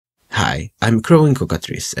Hi, I'm Crowing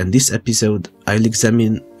Cockatrice, and this episode I'll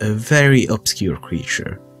examine a very obscure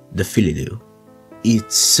creature, the Fillyloo.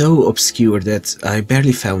 It's so obscure that I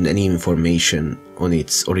barely found any information on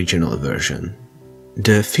its original version.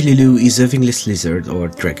 The Fillyloo is a wingless lizard or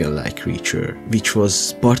dragon-like creature, which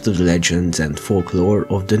was part of the legends and folklore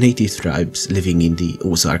of the native tribes living in the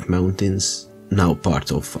Ozark Mountains, now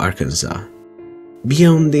part of Arkansas.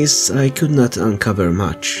 Beyond this, I could not uncover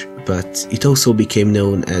much, but it also became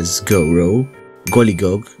known as Gowrow,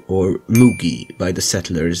 Gollygog, or Moogie by the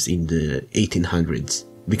settlers in the 1800s,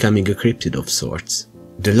 becoming a cryptid of sorts.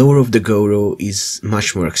 The lore of the Gowrow is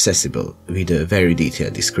much more accessible, with a very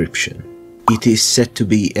detailed description. It is said to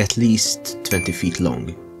be at least 20 feet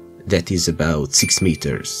long, that is about 6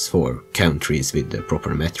 meters for countries with the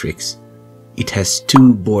proper metrics. It has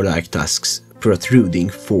two boar-like tusks protruding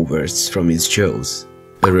forwards from its jaws,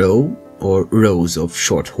 a row or rows of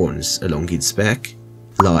short horns along its back,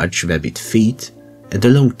 large webbed feet, and a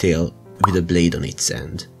long tail with a blade on its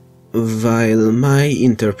end. While my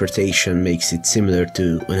interpretation makes it similar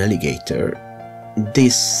to an alligator,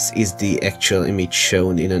 this is the actual image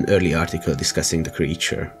shown in an early article discussing the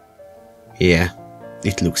creature. Yeah,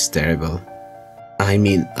 it looks terrible. I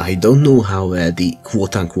mean, I don't know how the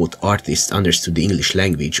quote-unquote artist understood the English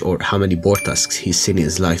language or how many boar tusks he's seen in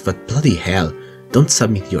his life, but bloody hell, don't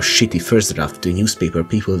submit your shitty first draft to a newspaper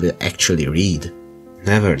people will actually read.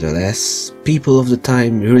 Nevertheless, people of the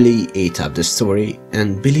time really ate up the story,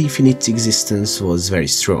 and belief in its existence was very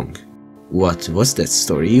strong. What was that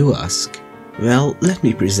story, you ask? Well, let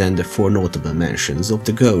me present the four notable mentions of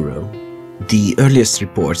the Gowrow. The earliest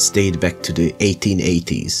reports date back to the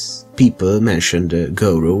 1880s. People mentioned the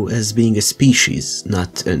Gowrow as being a species,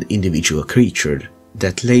 not an individual creature,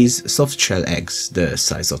 that lays soft-shell eggs the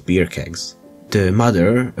size of beer kegs. The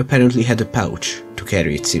mother apparently had a pouch to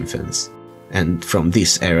carry its infants, and from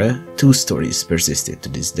this era, two stories persisted to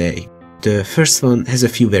this day. The first one has a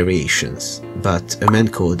few variations, but a man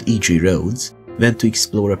called E.G. Rhodes went to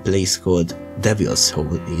explore a place called Devil's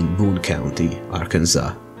Hole in Boone County,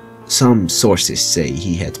 Arkansas. Some sources say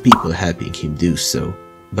he had people helping him do so,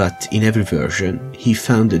 but in every version he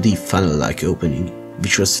found a deep funnel-like opening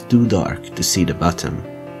which was too dark to see the bottom.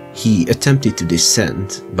 He attempted to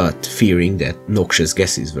descend, but fearing that noxious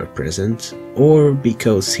gases were present, or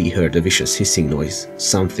because he heard a vicious hissing noise,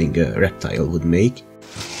 something a reptile would make,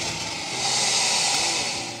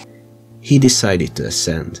 he decided to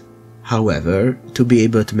ascend. However, to be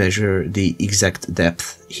able to measure the exact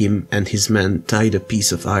depth, him and his men tied a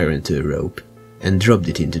piece of iron to a rope and dropped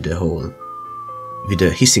it into the hole. With a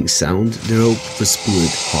hissing sound, the rope was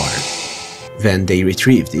pulled hard. When they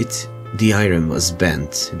retrieved it, the iron was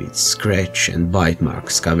bent, with scratch and bite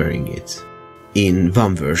marks covering it. In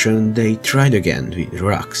one version, they tried again with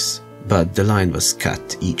rocks, but the line was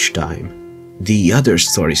cut each time. The other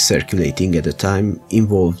story circulating at the time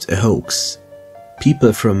involved a hoax.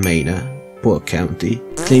 People from Mena, Polk County,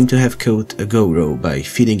 claimed to have caught a Gowrow by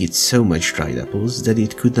feeding it so much dried apples that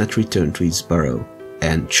it could not return to its burrow,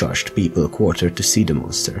 and charged people a quarter to see the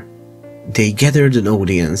monster. They gathered an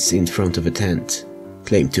audience in front of a tent,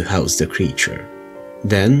 claimed to house the creature.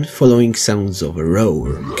 Then, following sounds of a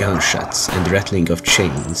roar, gunshots, and rattling of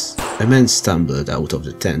chains, a man stumbled out of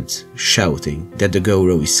the tent, shouting that the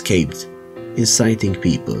Gowrow escaped, inciting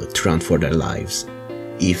people to run for their lives.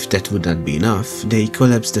 If that would not be enough, they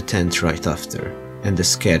collapsed the tent right after, and the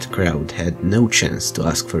scared crowd had no chance to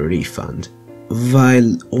ask for a refund.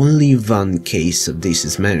 While only one case of this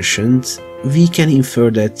is mentioned, we can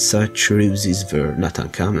infer that such ruses were not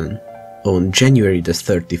uncommon. On January the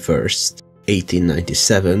 31st,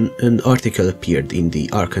 1897, an article appeared in the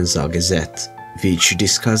Arkansas Gazette, which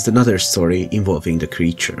discussed another story involving the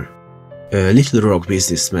creature. A Little Rock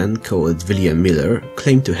businessman called William Miller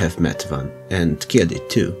claimed to have met one, and killed it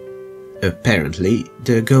too. Apparently,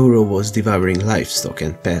 the Gowrow was devouring livestock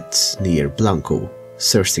and pets near Blanco,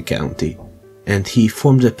 Searcy County, and he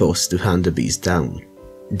formed a post to hunt the beast down.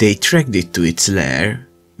 They tracked it to its lair,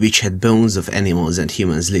 which had bones of animals and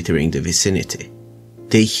humans littering the vicinity.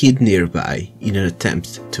 They hid nearby in an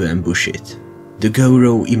attempt to ambush it. The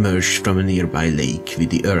Gowrow emerged from a nearby lake with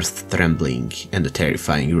the earth trembling and a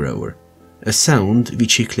terrifying roar, a sound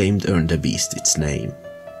which he claimed earned the beast its name.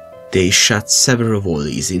 They shot several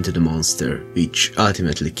volleys into the monster, which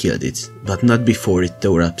ultimately killed it, but not before it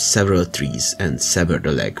tore up several trees and severed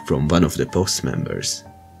a leg from one of the post members.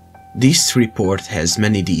 This report has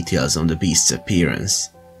many details on the beast's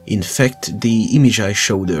appearance. In fact, the image I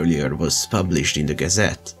showed earlier was published in the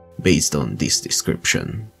Gazette, based on this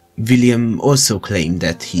description. William also claimed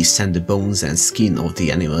that he sent the bones and skin of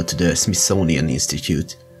the animal to the Smithsonian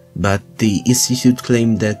Institute, but the institute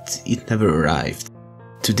claimed that it never arrived.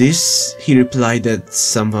 To this, he replied that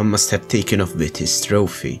someone must have taken off with his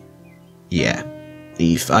trophy. Yeah,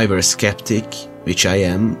 if I were a skeptic, which I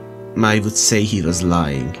am, I would say he was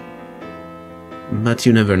lying. But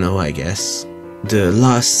you never know, I guess. The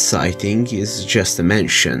last sighting is just a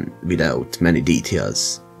mention without many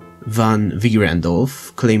details. Van V.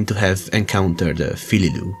 Randolph claimed to have encountered a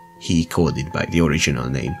Fillyloo, he called it by the original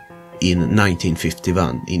name, in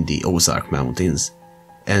 1951 in the Ozark Mountains,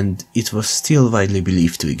 and it was still widely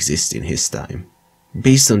believed to exist in his time.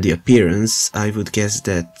 Based on the appearance, I would guess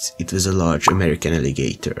that it was a large American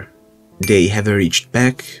alligator. They have a ridged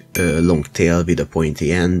back, a long tail with a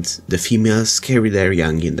pointy end, the females carry their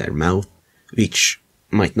young in their mouth, which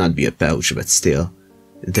might not be a pouch but still.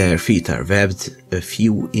 Their feet are webbed, a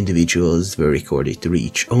few individuals were recorded to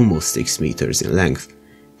reach almost 6 meters in length,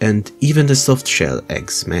 and even the soft-shell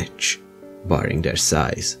eggs match, barring their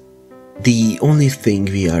size. The only thing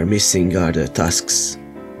we are missing are the tusks.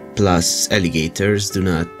 Plus, alligators do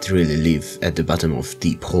not really live at the bottom of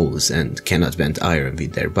deep holes and cannot bend iron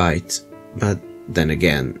with their bite, but then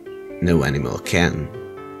again, no animal can.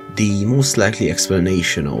 The most likely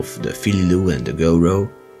explanation of the Fillyloo and the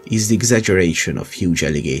Gowrow is the exaggeration of huge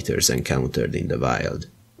alligators encountered in the wild.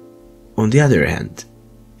 On the other hand,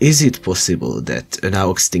 is it possible that a now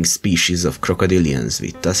extinct species of crocodilians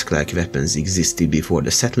with tusk-like weapons existed before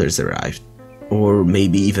the settlers arrived? Or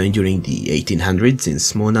maybe even during the 1800s in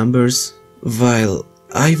small numbers? While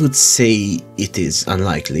I would say it is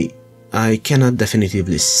unlikely, I cannot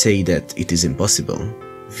definitively say that it is impossible.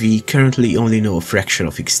 We currently only know a fraction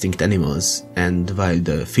of extinct animals, and while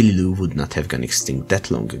the Fillyloo would not have gone extinct that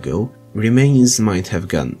long ago, remains might have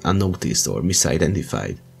gone unnoticed or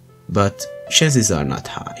misidentified, but chances are not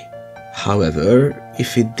high. However,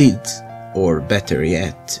 if it did, or better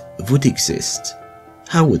yet, would exist,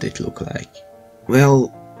 how would it look like?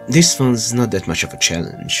 Well, this one's not that much of a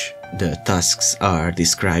challenge. The tusks are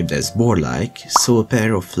described as boar-like, so a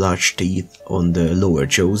pair of large teeth on the lower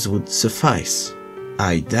jaws would suffice.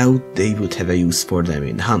 I doubt they would have a use for them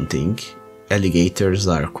in hunting. Alligators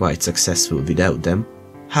are quite successful without them.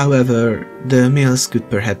 However, the males could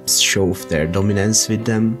perhaps show off their dominance with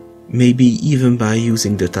them, maybe even by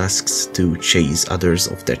using the tusks to chase others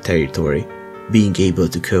off their territory, being able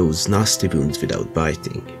to cause nasty wounds without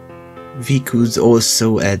biting. We could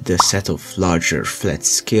also add a set of larger flat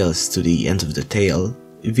scales to the end of the tail,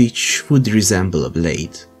 which would resemble a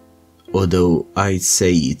blade. Although I'd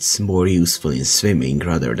say it's more useful in swimming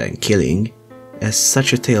rather than killing, as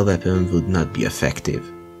such a tail weapon would not be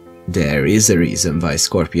effective. There is a reason why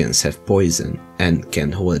scorpions have poison and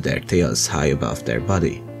can hold their tails high above their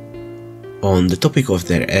body. On the topic of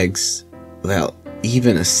their eggs, well,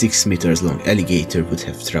 even a 6 meters long alligator would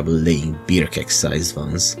have trouble laying beer keg-sized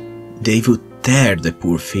ones. They would tear the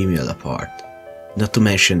poor female apart, not to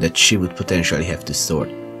mention that she would potentially have to store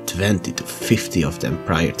 20 to 50 of them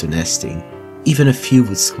prior to nesting. Even a few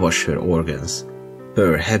would squash her organs.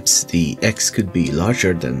 Perhaps the eggs could be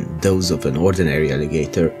larger than those of an ordinary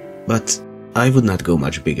alligator, but I would not go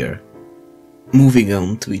much bigger. Moving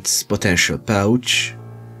on to its potential pouch,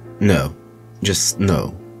 no, just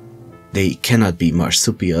no. They cannot be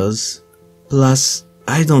marsupials, plus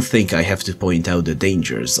I don't think I have to point out the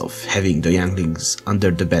dangers of having the younglings under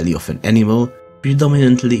the belly of an animal,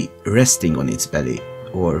 predominantly resting on its belly,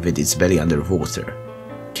 or with its belly underwater.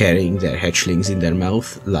 Carrying their hatchlings in their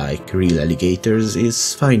mouth, like real alligators,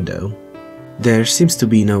 is fine though. There seems to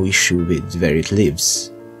be no issue with where it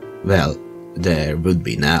lives. Well, there would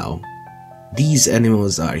be now. These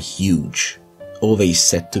animals are huge, always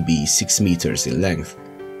said to be 6 meters in length,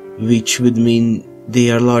 which would mean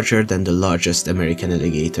they are larger than the largest American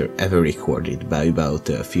alligator ever recorded by about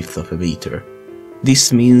 1/5 of a meter.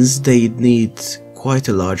 This means they'd need quite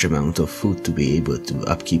a large amount of food to be able to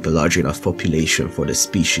upkeep a large enough population for the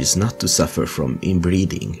species not to suffer from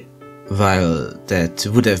inbreeding. While that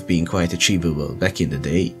would have been quite achievable back in the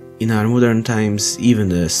day, in our modern times even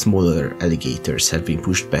the smaller alligators have been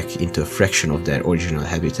pushed back into a fraction of their original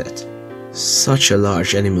habitat. Such a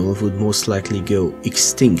large animal would most likely go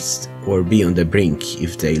extinct or be on the brink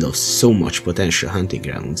if they lost so much potential hunting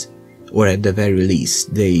grounds, or at the very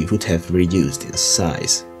least they would have reduced in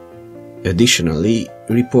size. Additionally,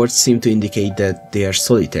 reports seem to indicate that they are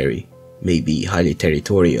solitary, maybe highly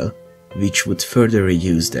territorial, which would further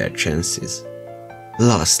reduce their chances.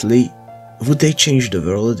 Lastly, would they change the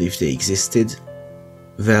world if they existed?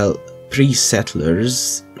 Well,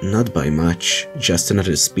 pre-settlers, not by much, just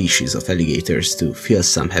another species of alligators to fill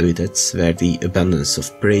some habitats where the abundance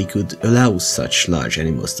of prey could allow such large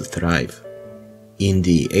animals to thrive. In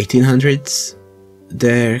the 1800s?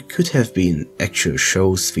 there could have been actual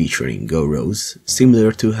shows featuring Gowrows,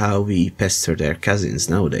 similar to how we pester their cousins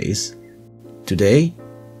nowadays. Today,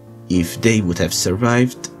 if they would have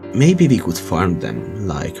survived, maybe we could farm them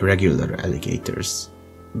like regular alligators.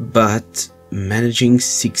 But managing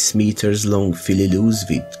 6 meters long Fillyloos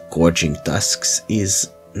with gorging tusks is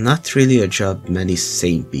not really a job many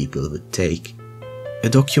sane people would take. A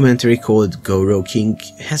documentary called Gowrow King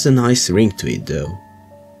has a nice ring to it though.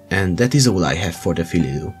 And that is all I have for the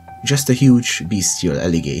Fillyloo. Just a huge bestial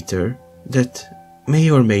alligator that may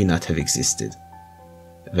or may not have existed.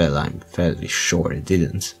 Well, I'm fairly sure it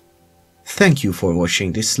didn't. Thank you for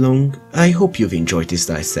watching this long. I hope you've enjoyed this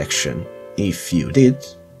dissection. If you did,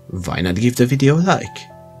 why not give the video a like?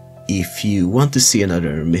 If you want to see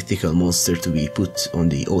another mythical monster to be put on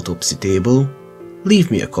the autopsy table,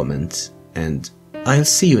 leave me a comment and I'll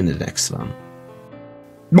see you in the next one.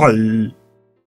 Bye!